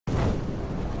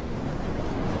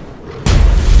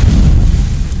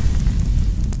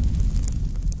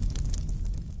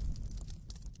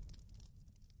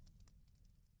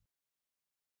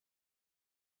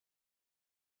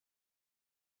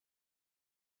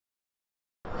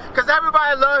Because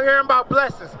everybody love hearing about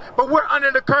blessings, but we're under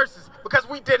the curses because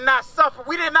we did not suffer.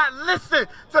 We did not listen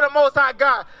to the Most High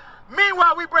God.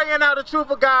 Meanwhile, we bringing out the truth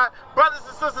of God. Brothers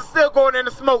and sisters still going in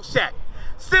the smoke shack,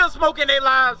 still smoking their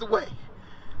lives away.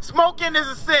 Smoking is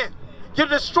a sin. You're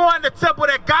destroying the temple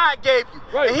that God gave you,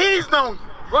 right. And He's known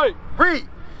you. Right. Read.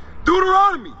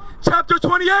 Deuteronomy chapter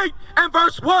 28 and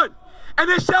verse 1. And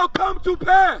it shall come to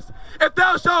pass, if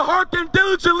thou shalt hearken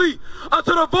diligently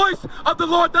unto the voice of the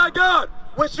Lord thy God,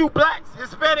 which you blacks,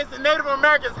 Hispanics, and Native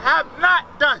Americans have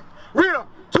not done. Read them.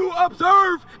 To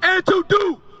observe and to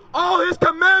do all His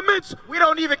commandments. We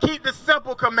don't even keep the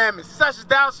simple commandments, such as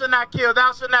thou shalt not kill,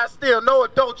 thou shalt not steal, no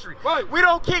adultery. Right. We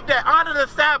don't keep that. Honor the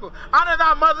Sabbath. Honor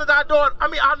thy mother, thy daughter.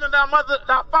 Honor thy mother,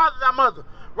 thy father, thy mother.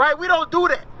 Right? We don't do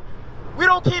that. We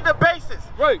don't keep the basics.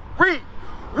 Right. Read.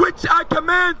 Which I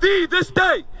command thee this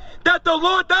day, that the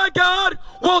Lord thy God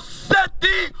will set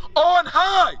thee on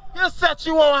high. He'll set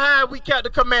you on high. We kept the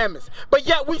commandments, but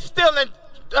yet we still in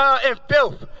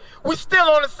filth. We still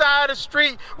on the side of the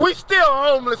street. We still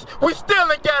homeless. We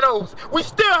still in ghettos. We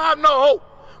still have no hope.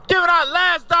 Giving our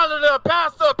last dollar to a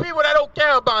pastor of people that don't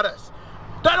care about us.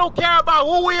 That don't care about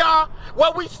who we are,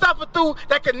 what we suffer through,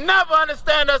 that can never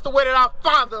understand us the way that our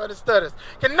Father understood us.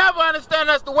 Can never understand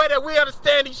us the way that we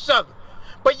understand each other.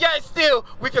 But yet still,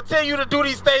 we continue to do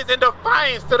these things in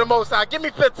defiance to the Most High. Give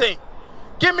me 15.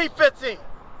 Give me 15.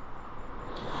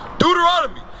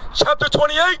 Deuteronomy chapter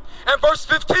 28 and verse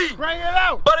 15. Bring it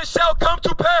out. But it shall come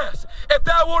to pass, if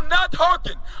thou wilt not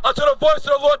hearken unto the voice of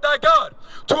the Lord thy God,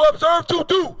 to observe to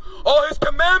do all His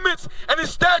commandments and His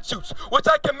statutes, which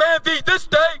I command thee this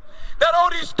day, that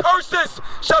all these curses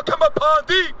shall come upon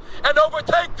thee and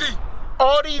overtake thee.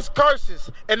 All these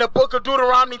curses in the book of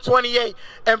Deuteronomy 28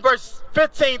 and verse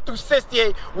 15 through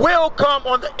 68 will come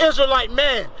on the Israelite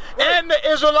man and the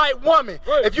Israelite woman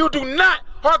if you do not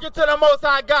hearken to the Most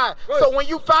High God. So when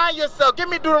you find yourself, give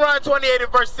me Deuteronomy 28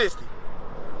 and verse 60.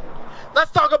 Let's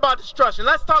talk about destruction.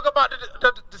 Let's talk about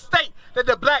the state that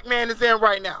the black man is in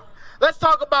right now. Let's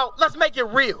talk about, let's make it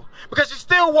real. Because you're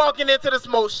still walking into the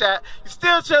smoke shack. You're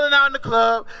still chilling out in the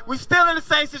club. We're still in the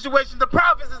same situation. The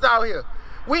prophets is out here.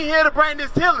 We here to bring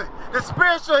this healing, this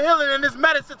spiritual healing and this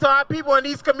medicine to our people in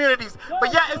these communities.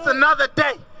 But yet it's another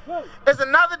day. It's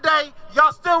another day.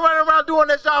 Y'all still running around doing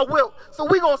as y'all will. So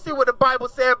we gonna see what the Bible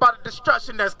said about the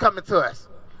destruction that's coming to us.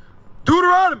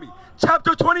 Deuteronomy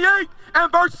chapter 28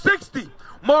 and verse 60.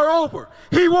 Moreover,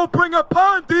 He will bring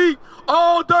upon thee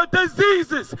all the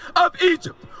diseases of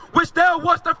Egypt, which thou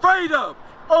wast afraid of.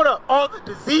 Hold up, all the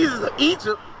diseases of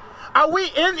Egypt? Are we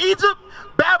in Egypt?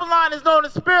 Babylon is known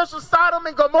as spiritual Sodom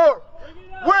and Gomorrah.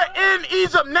 We're in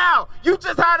Egypt now. You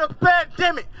just had a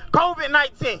pandemic,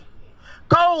 COVID-19.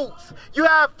 Colds, you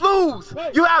have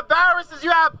flus, you have viruses, you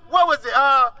have, what was it,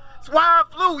 swine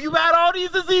flu. You had all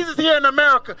these diseases here in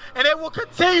America, and it will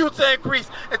continue to increase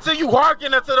until you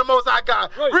hearken unto the Most High God.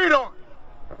 Read on.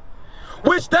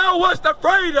 Which thou wast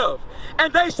afraid of,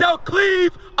 and they shall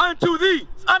cleave unto thee.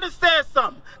 Understand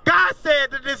something. God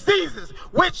said the diseases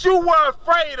which you were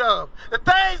afraid of, the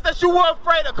things that you were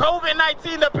afraid of,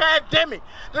 COVID-19, the pandemic,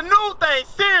 the new thing,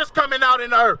 serious coming out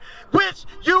in the earth, which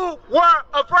you were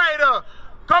afraid of.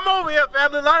 Come over here,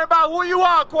 family. Learn about who you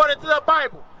are according to the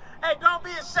Bible. Hey, don't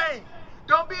be ashamed.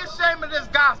 Don't be ashamed of this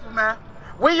gospel, man.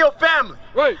 We're your family.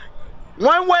 Right.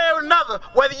 One way or another,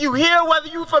 whether you hear, whether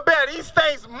you forbear, these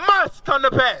things must come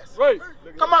to pass. Right.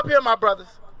 Come up here, my brothers.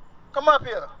 Come up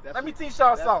here. Let me teach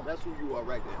y'all something. That's who you are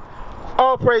right there.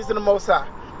 All praise to the Most High.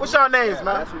 What's y'all names,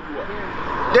 man? That's who you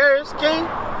are. Darius, King.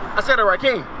 I said it right,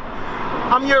 King.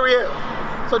 I'm Uriel.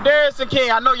 So Darius and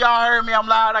King, I know y'all heard me. I'm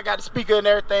loud. I got the speaker and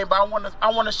everything, but I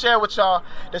want to share with y'all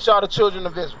that y'all the children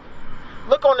of Israel.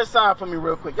 Look on this side for me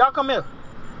real quick. Y'all come here.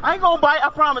 I ain't gonna bite. I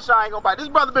promise y'all I ain't gonna bite. This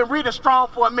brother been reading strong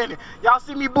for a minute. Y'all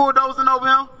see me bulldozing over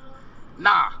him?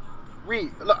 Nah.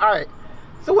 Read. Look, all right.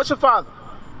 So what's your father?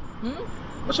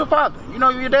 What's your father? You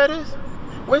know who your dad is?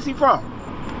 Where's he from?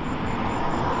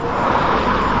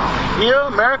 Here,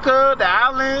 America, the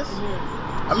islands,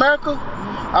 America?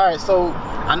 All right, so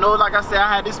I know, like I said,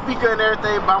 I had this speaker and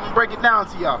everything, but I'm gonna break it down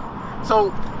to y'all.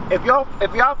 So if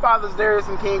y'all fathers, Darius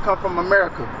and King, come from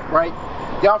America, right?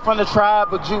 Y'all from the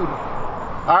tribe of Judah,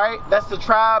 all right? That's the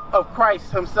tribe of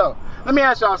Christ himself. Let me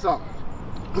ask y'all something,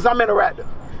 because I'm interactive.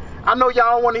 I know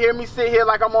y'all don't want to hear me sit here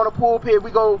like I'm on a pulpit.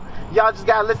 Y'all just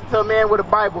got to listen to a man with a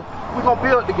Bible. We're going to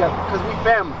build together because we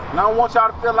family. And I don't want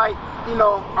y'all to feel like, you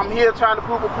know, I'm here trying to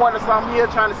prove a point or something. I'm here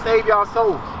trying to save y'all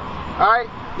souls. All right?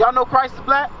 Y'all know Christ is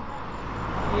black?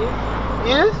 Yeah.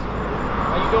 He is?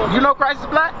 How you doing? You know Christ is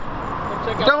black?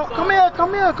 Come here.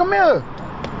 Come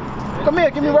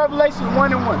here. Give me Revelation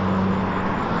 1:1.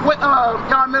 What,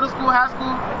 y'all in middle school, high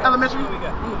school, elementary?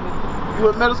 You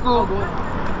in middle school?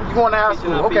 You going to high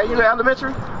school? Okay, you in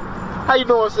elementary? How you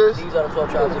doing, sis? These are the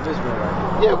 12 tribes of Israel,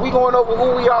 right? Yeah, we going over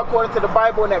who we are according to the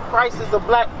Bible, and that Christ is a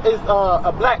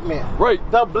black man. Right.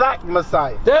 The black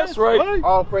Messiah. That's right.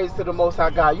 All praise to the Most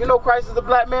High God. You know Christ is a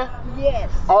black man?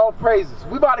 Yes. All praises.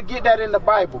 We about to get that in the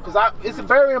Bible, because it's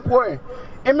very important.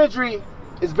 Imagery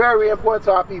is very important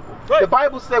to our people. Right. The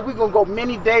Bible said we're going to go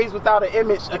many days without an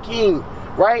image, a king,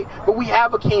 right? But we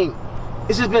have a king.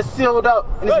 It's just been sealed up,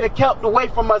 and it's been kept away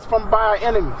from us by our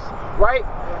enemies, right?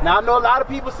 Now, I know a lot of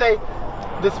people say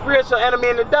the spiritual enemy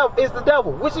in the devil is the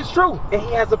devil, which is true. And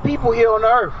he has a people here on the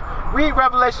earth. Read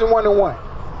Revelation 1:1.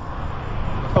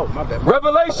 Oh, my bad.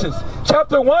 Revelations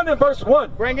chapter 1 and verse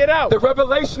 1. Bring it out. The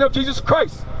revelation of Jesus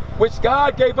Christ, which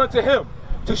God gave unto him,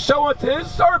 to show unto his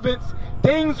servants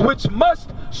things which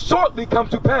must shortly come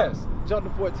to pass. Jump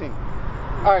to 14.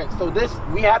 All right, so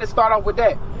we had to start off with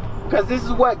that, because this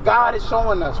is what God is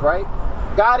showing us, right?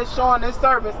 God is showing his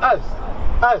servants, us,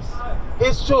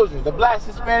 his children, the blacks,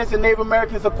 Hispanics, and Native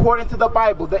Americans, according to the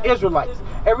Bible, the Israelites.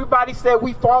 Everybody said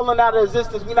we fallen out of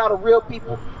existence, we're not a real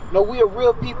people. No, we are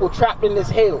real people trapped in this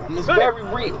hell, and it's very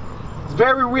real. It's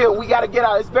very real. We got to get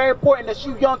out. It's very important that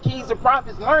you young kings and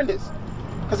prophets learn this,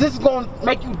 because this is going to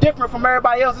make you different from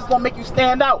everybody else. It's going to make you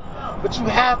stand out, but you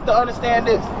have to understand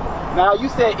this. Now, you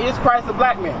said, is Christ a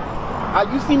black man?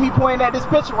 You see me pointing at this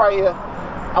picture right here.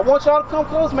 I want y'all to come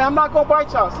close, man. I'm not going to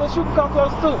bite y'all. Since you can come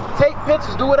close too. Take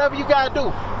pictures. Do whatever you got to do.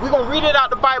 We're going to read it out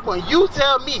the Bible, and you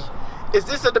tell me, is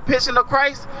this a depiction of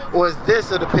Christ, or is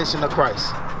this a depiction of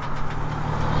Christ?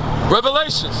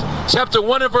 Revelations chapter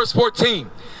 1 and verse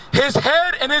 14. His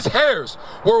head and his hairs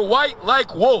were white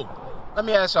like wool. Let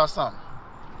me ask y'all something.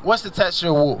 What's the texture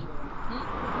of wool?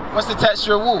 What's the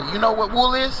texture of wool? You know what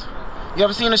wool is? You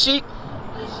ever seen a sheep?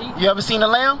 You ever seen a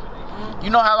lamb? You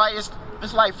know how like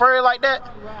it's like furry like that?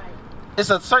 It's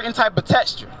a certain type of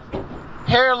texture.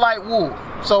 Hair like wool.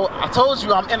 So I told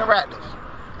you I'm interactive.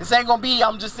 This ain't gonna be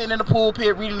I'm just sitting in the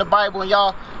pulpit reading the Bible and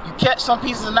y'all, you catch some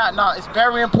pieces or not. No, it's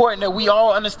very important that we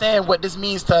all understand what this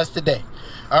means to us today.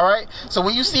 All right? So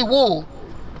when you see wool,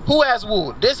 who has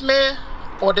wool? This man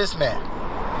or this man?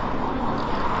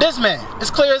 This man.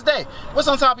 It's clear as day. What's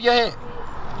on top of your head?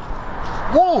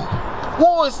 Wool.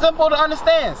 Wool is simple to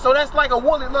understand. So that's like a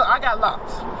woolly, look, I got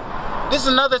locks. This is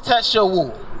another texture of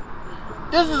wool.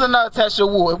 This is another texture of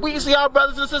wool. If we can see our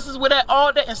brothers and sisters with that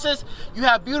all day, and sis, you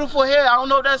have beautiful hair. I don't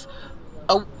know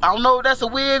if that's a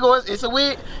wig or it's a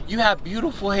wig. You have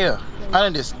beautiful hair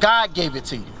under this. God gave it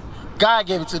to you. God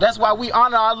gave it to you. That's why we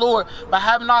honor our Lord by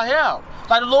having our hair out.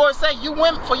 Like the Lord said, you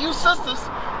women, for you sisters,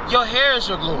 your hair is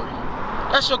your glory.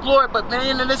 That's your glory. But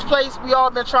being in this place, we all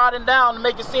been trodden down to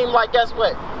make it seem like, guess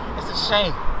what? It's a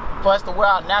shame for us to wear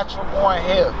our natural born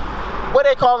hair. What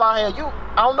they call our hair?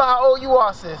 I don't know how old you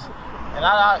are, sis.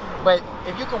 But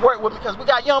if you can work with me, because we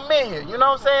got young men here, you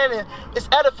know what I'm saying? And it's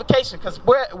edification, because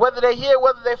whether they hear,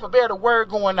 whether they forbear, the word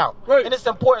going out. Right. And it's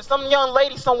important. Some young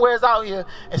lady somewhere is out here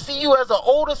and see you as an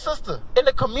older sister in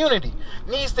the community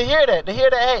needs to hear that. To hear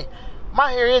that, hey,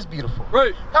 my hair is beautiful.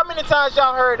 Right. How many times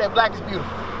y'all heard that black is beautiful?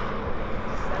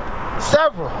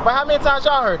 Several. But how many times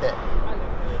y'all heard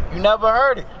that? You never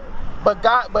heard it. But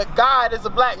God is a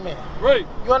black man. Right.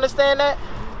 You understand that?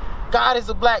 God is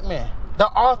a black man. The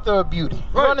author of beauty.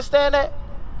 You understand that?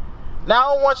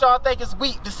 Now, I don't want y'all to think it's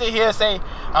weak to sit here and say,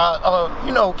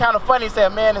 you know, kind of funny to say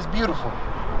a man is beautiful.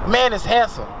 A man is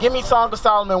handsome. Give me Song of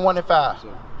Solomon 1:5.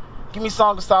 Give me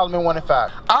Song of Solomon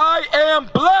 1:5. I am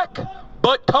black,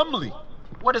 but comely.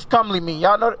 What does comely mean?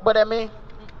 Y'all know what that means?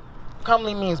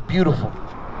 Comely means beautiful.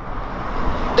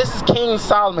 This is King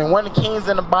Solomon, one of the kings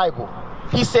in the Bible.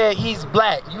 He said he's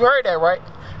black. You heard that, right?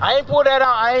 I ain't pull that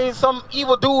out. I ain't some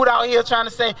evil dude out here trying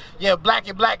to say, yeah, black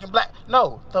and black and black.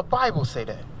 No, the Bible say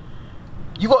that.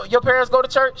 Your parents go to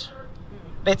church?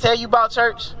 They tell you about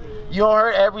church? You don't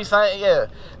hear every Sunday? Yeah.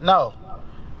 No.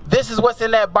 This is what's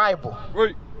in that Bible.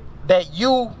 Right. That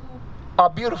you are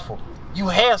beautiful. You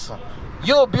handsome.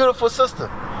 You're a beautiful sister.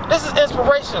 This is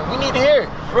inspiration. We need to hear it.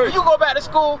 Right. When you go back to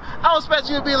school, I don't expect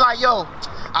you to be like, yo,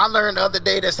 I learned the other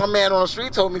day that some man on the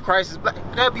street told me Christ is black.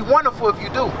 That'd be wonderful if you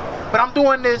do. But I'm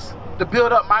doing this to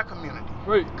build up my community.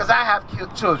 Right. Because I have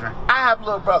children. I have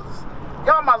little brothers.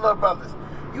 Y'all my little brothers.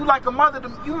 You like a mother,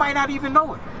 you might not even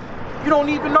know it. You don't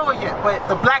even know it yet. But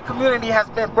the black community has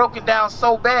been broken down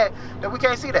so bad that we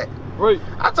can't see that. Right.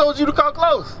 I told you to come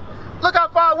close. Look how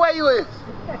far away you is.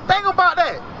 Think about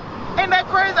that. Ain't that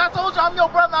crazy? I told you I'm your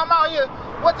brother. I'm out here.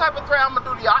 What type of threat I'm going to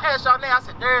do to y'all? I asked y'all name. I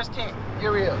said, there's King.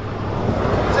 You're real.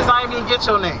 Since I ain't even get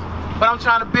your name. But I'm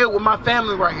trying to build with my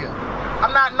family right here.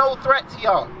 I'm not no threat to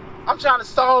y'all. I'm trying to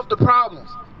solve the problems.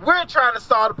 We're trying to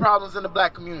solve the problems in the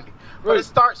black community. But it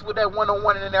starts with that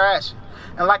one-on-one interaction.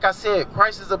 And like I said,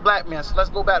 Christ is a black man, so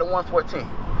let's go back to 114.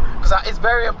 Because it's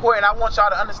very important. I want y'all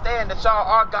to understand that y'all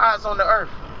are gods on the earth.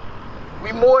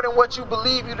 We more than what you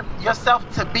believe yourself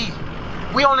to be.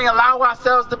 We only allow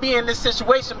ourselves to be in this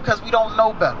situation because we don't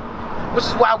know better. Which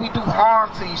is why we do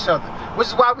harm to each other. Which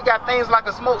is why we got things like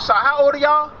a smoke shop. How old are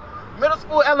y'all? Middle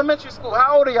school, elementary school.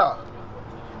 How old are y'all?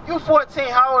 You 14.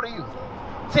 How old are you?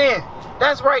 10.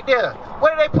 That's right there.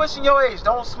 What are they pushing your age?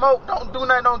 Don't smoke, don't do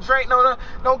nothing, don't drink,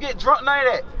 don't get drunk, none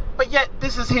of that. But yet,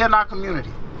 this is here in our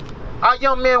community. Our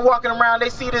young men walking around, they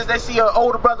see this, they see an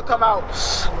older brother come out.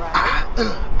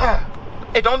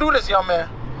 Hey, don't do this, young man.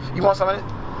 You want some of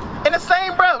this? In the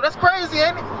same breath, that's crazy,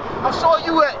 ain't it? I'm sure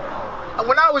you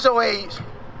when I was your age,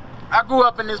 I grew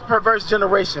up in this perverse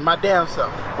generation, my damn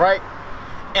self, right?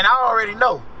 And I already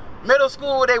know. Middle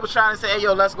school, they were trying to say, hey,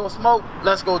 yo, let's go smoke,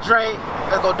 let's go drink,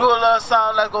 let's go do a little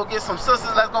something, let's go get some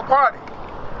sisters, let's go party.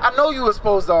 I know you were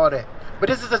exposed to all that, but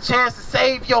this is a chance to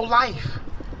save your life.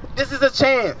 This is a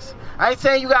chance. I ain't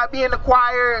saying you gotta be in the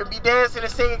choir and be dancing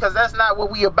and singing, because that's not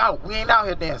what we about. We ain't out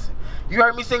here dancing. You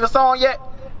heard me sing a song yet?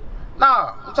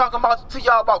 Nah, I'm talking to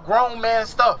y'all about grown man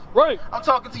stuff. Right. I'm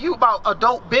talking to you about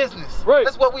adult business. Right.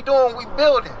 That's what we doing, we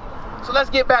building. So let's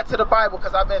get back to the Bible,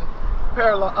 because I've been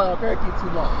parakeet too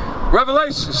long.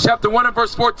 Revelation chapter 1 and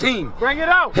verse 14. Bring it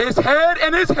out. His head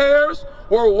and his hairs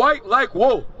were white like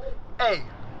wool. Hey,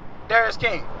 Darius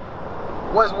King,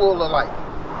 what's wool look like?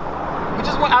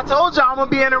 I told y'all I'm gonna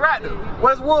be interactive.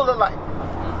 What's wool look like?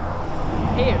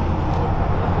 Hair.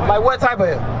 Like what type of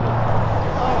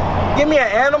hair? Give me an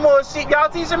animal, a sheep. Y'all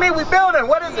teaching me? We building.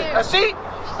 What is it? A sheep?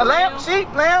 A lamb?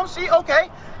 Sheep? Lamb? Sheep? Okay.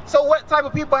 So what type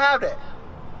of people have that?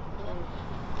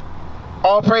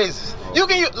 All praises. You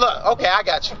can use, look, okay, I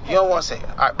got you. You don't want to say it.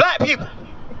 All right, black people.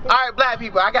 All right, black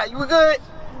people. I got you. We good?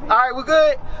 All right, we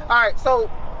good? All right, so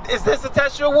is this a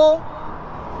textual wool?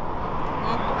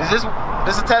 Is this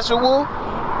a textual wool?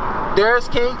 There's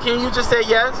King. Can you just say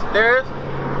yes? There's.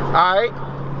 All right.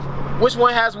 Which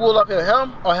one has wool up here?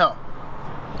 Him or him?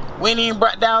 We ain't even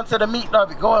brought down to the meat of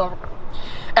it. Go on.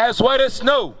 As white as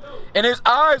snow, and his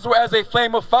eyes were as a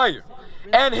flame of fire,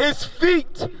 and his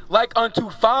feet like unto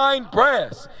fine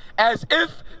brass, as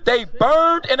if they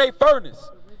burned in a furnace.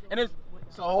 And his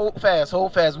So hold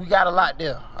fast. We got a lot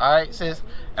there. All right, sis.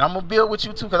 And I'm gonna build with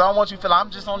you too, because I don't want you to feel like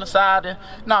I'm just on the side. And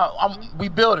no, we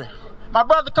building. My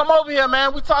brother, come over here,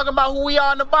 man. We talking about who we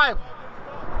are in the Bible.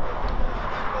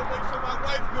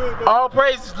 All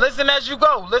praises. Listen as you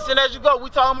go. Listen as you go. We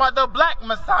talking about the black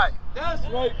Messiah. That's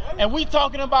right. And we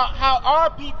talking about how our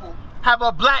people have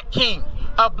a black king,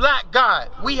 a black God.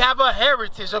 We have a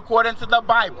heritage according to the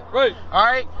Bible. Right. All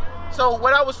right. So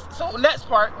next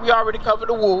part, we already covered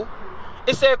the wool.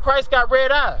 It said Christ got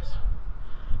red eyes.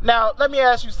 Now, let me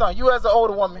ask you something. You as an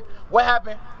older woman, what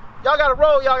happened? Y'all got to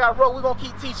roll. We're going to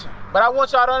keep teaching. But I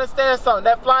want y'all to understand something.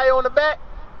 That flyer on the back,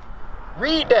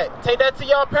 read that. Take that to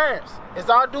y'all parents.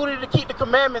 It's our duty to keep the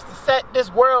commandments, to set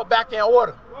this world back in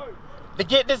order. To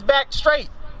get this back straight.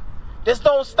 This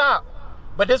don't stop.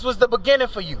 But this was the beginning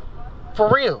for you.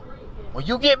 For real. When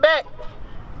you get back,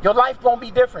 your life going to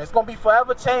be different. It's going to be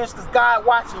forever changed, because God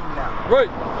watching you now. Right.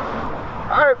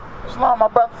 All right. Shalom, my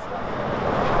brothers.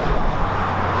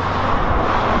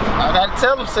 I got to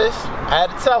tell them, sis. I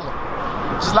had to tell them.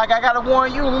 Just like I got to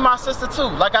warn you and my sister too.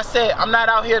 Like I said, I'm not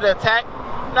out here to attack.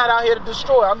 I'm not out here to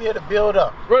destroy. I'm here to build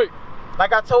up. Right.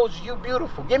 Like I told you, you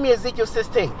beautiful. Give me Ezekiel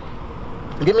 16.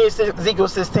 Give me Ezekiel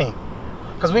 16.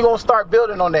 Because we're going to start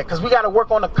building on that. Because we got to work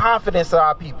on the confidence of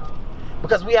our people.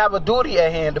 Because we have a duty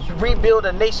at hand to rebuild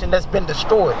a nation that's been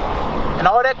destroyed. And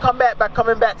all that come back by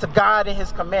coming back to God and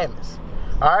his commandments.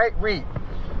 All right, read.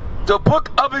 The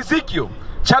book of Ezekiel,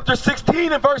 chapter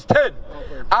 16 and verse 10.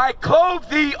 I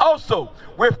clothed thee also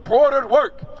with broidered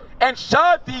work, and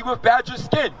shod thee with badger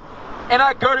skin. And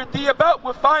I girded thee about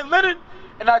with fine linen,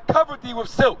 and I covered thee with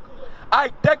silk. I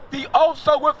decked thee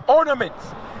also with ornaments,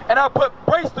 and I put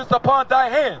bracelets upon thy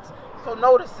hands. So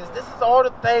notice this is all the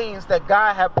things that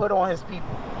God had put on his people.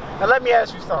 Now let me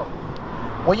ask you something.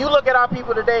 When you look at our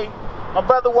people today, my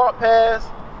brother walked past,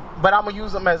 but I'm going to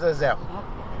use him as an example.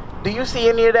 Do you see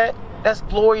any of that? That's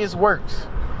glorious works.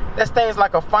 That's things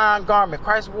like a fine garment.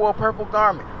 Christ wore a purple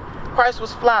garment. Christ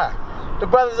was fly. The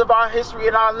brothers of our history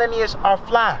and our lineage are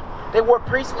fly. They wore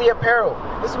priestly apparel.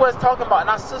 This is what it's talking about. And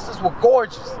our sisters were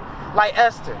gorgeous, like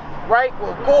Esther, right?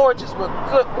 Were gorgeous, were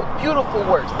good, were beautiful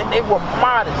works. And they were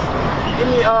modest.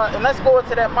 And let's go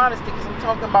into that modesty, because I'm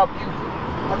talking about beauty.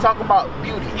 I'm talking about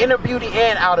beauty, inner beauty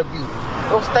and outer beauty.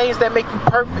 Those things that make you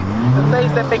perfect. The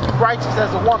things that make you righteous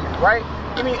as a woman, right?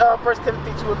 Give me 1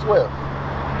 Timothy 2 and 12.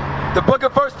 The book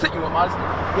of First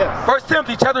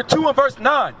Timothy chapter 2 and verse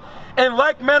 9. In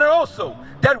like manner also,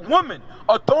 that women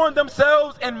adorn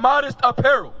themselves in modest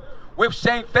apparel, with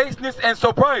shamefacedness and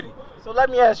sobriety. So let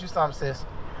me ask you something, sis.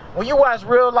 When you watch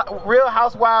Real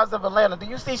Housewives of Atlanta, do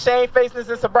you see shamefacedness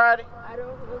and sobriety? I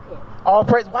don't look at it. All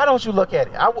praise. Why don't you look at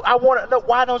it? I want to know,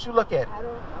 why don't you look at it? I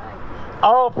don't like it.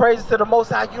 All praises to the Most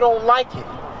High. You don't like it.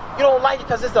 You don't like it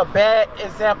because it's a bad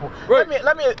example. Right.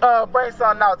 Let me bring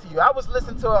something out to you. I was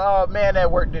listening to a man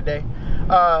at work today.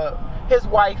 His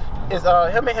wife is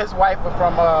him and his wife are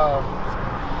from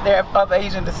they're of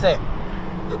Asian descent.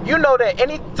 You know that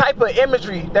any type of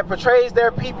imagery that portrays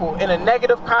their people in a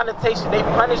negative connotation, they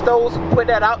punish those who put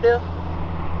that out there.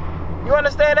 You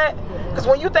understand that? Because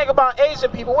when you think about Asian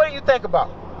people, what do you think about?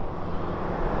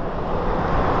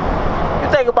 You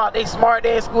think about they smart,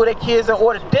 they in school, their kids in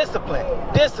order. Discipline.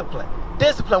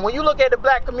 When you look at the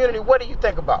black community, what do you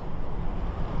think about?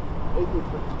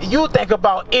 You think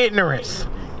about ignorance.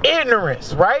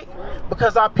 Ignorance, right?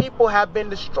 Because our people have been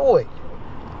destroyed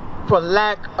for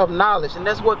lack of knowledge, and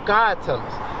that's what God tells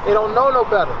us. They don't know no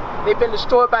better. They've been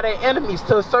destroyed by their enemies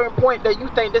to a certain point that you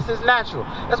think this is natural.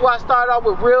 That's why I started out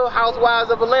with Real Housewives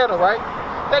of Atlanta, right?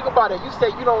 Think about it. You say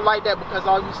you don't like that because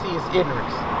all you see is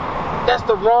ignorance. That's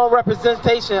the wrong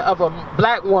representation of a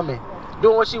black woman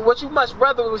doing what you much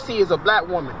rather would see is a black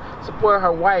woman supporting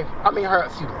her wife.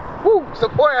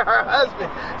 Supporting her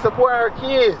husband, supporting her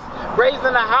kids,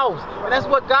 raising a house, and that's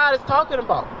what God is talking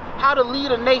about. How to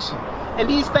lead a nation. And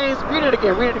these things, read it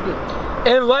again.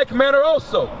 In like manner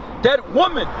also, that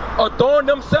women adorn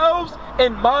themselves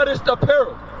in modest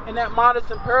apparel. And that modest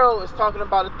apparel is talking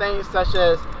about the things such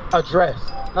as a dress.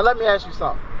 Now let me ask you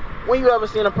something. When you ever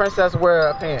seen a princess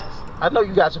wear pants? I know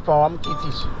you got your phone, I'm gonna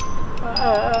keep teaching.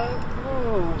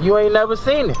 You ain't never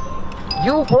seen it.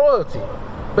 You royalty.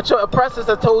 But your oppressors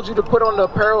have told you to put on the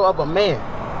apparel of a man.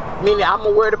 Meaning I'm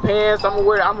gonna wear the pants, I'm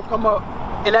gonna come up,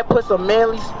 and that puts a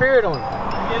manly spirit on you.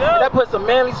 That puts a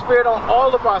manly spirit on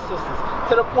all of our sisters.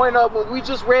 To the point of when we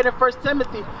just read in 1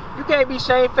 Timothy, you can't be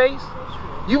shamefaced.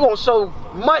 You gonna show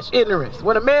much ignorance.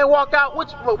 When a man walk up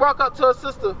to a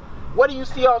sister, what do you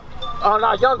see on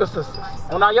our younger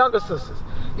sisters?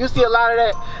 You see a lot of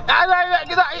that,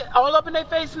 all up in their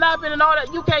face snapping and all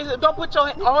that. You can't, don't put your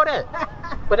hand, all that.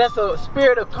 But that's a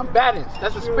spirit of combatants.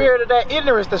 That's the spirit of that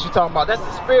ignorance that you're talking about. That's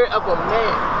the spirit of a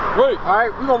man. Right. All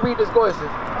right, we're gonna read this. Go ahead, sis.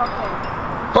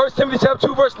 Okay. 1 Timothy chapter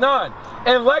 2 verse 9.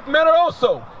 In like manner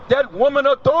also, that women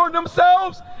adorn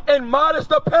themselves in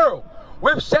modest apparel,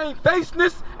 with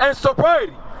shamefacedness and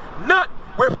sobriety, not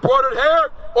with broidered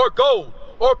hair or gold,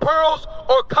 or pearls,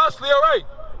 or costly array.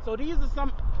 So these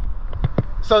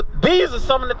are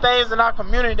some of the things in our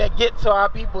community that get to our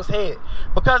people's head.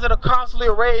 Because of the costly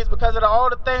arrays, because of all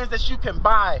the things that you can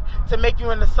buy to make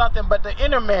you into something, but the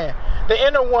inner man, the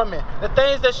inner woman, the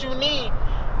things that you need,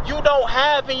 you don't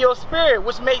have in your spirit,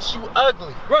 which makes you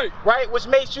ugly. Right? Which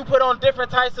makes you put on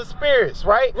different types of spirits,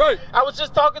 right? I was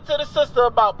just talking to the sister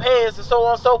about pants and so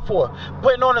on and so forth,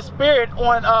 putting on a spirit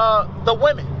on the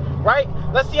women, right?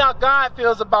 Let's see how God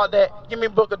feels about that. Give me a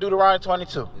book of Deuteronomy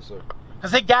 22. Yes, sir.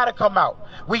 Because it got to come out.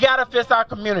 We got to fix our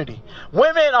community.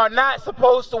 Women are not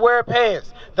supposed to wear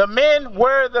pants. The men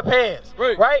wear the pants,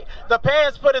 right? The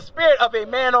pants put a spirit of a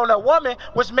man on a woman,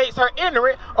 which makes her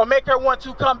ignorant or make her want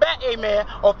to combat a man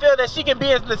or feel that she can be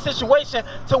in the situation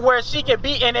to where she can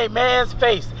be in a man's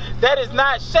face. That is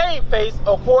not shamefaced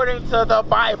according to the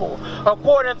Bible,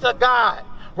 according to God,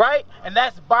 right? And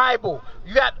that's Bible.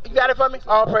 You got it for me?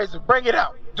 All praises. Bring it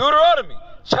out. Deuteronomy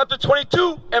chapter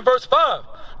 22 and verse 5.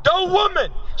 The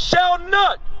woman shall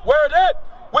not wear that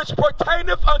which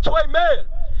pertaineth unto a man,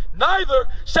 neither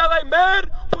shall a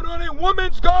man put on a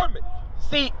woman's garment.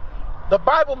 See, the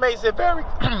Bible makes it very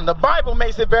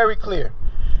clear.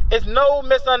 It's no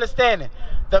misunderstanding.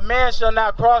 The man shall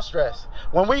not cross-dress.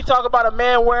 When we talk about a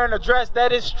man wearing a dress,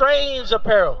 that is strange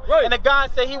apparel. And the God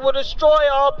said he will destroy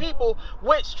all people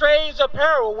with strange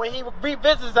apparel when he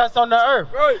revisits us on the earth.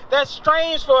 That's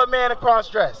strange for a man to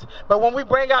cross-dress. But when we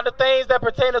bring out the things that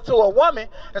pertain to a woman,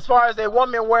 as far as a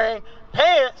woman wearing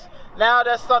pants, now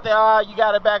that's something, you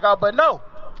got to back out. But no,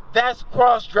 that's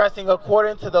cross-dressing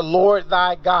according to the Lord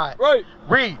thy God.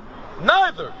 Read.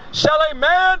 Neither shall a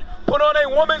man put on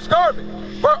a woman's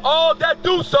garment, for all that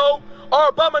do so are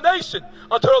abomination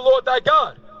unto the Lord thy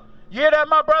God. You hear that,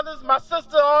 my brothers, my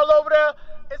sisters all over there?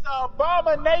 It's an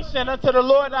abomination unto the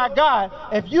Lord thy God.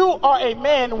 If you are a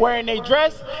man wearing a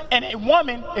dress and a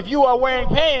woman, if you are wearing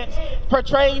pants,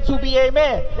 portraying to be a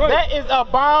man, that is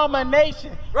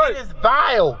abomination. It is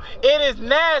vile. It is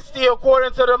nasty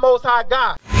according to the Most High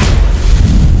God.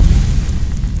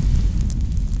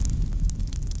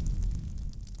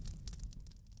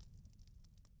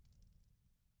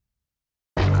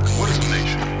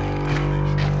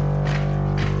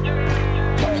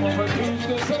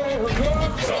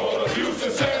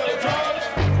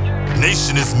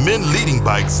 Nation is men leading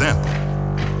by example.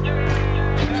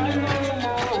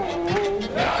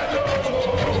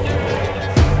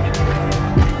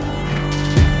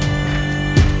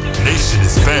 Nation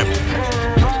is family.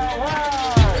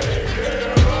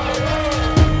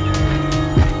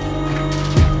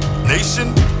 Nation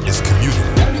is community.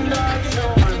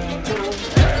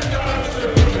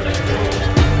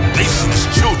 Nation is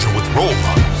children with role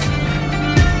models.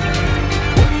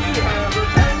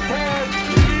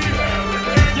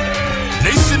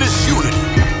 Nation is unity.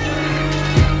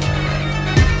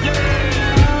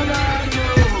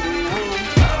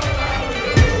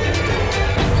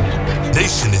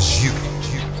 Nation is you.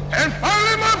 And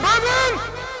finally, my brethren,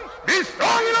 be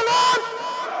strong in the Lord.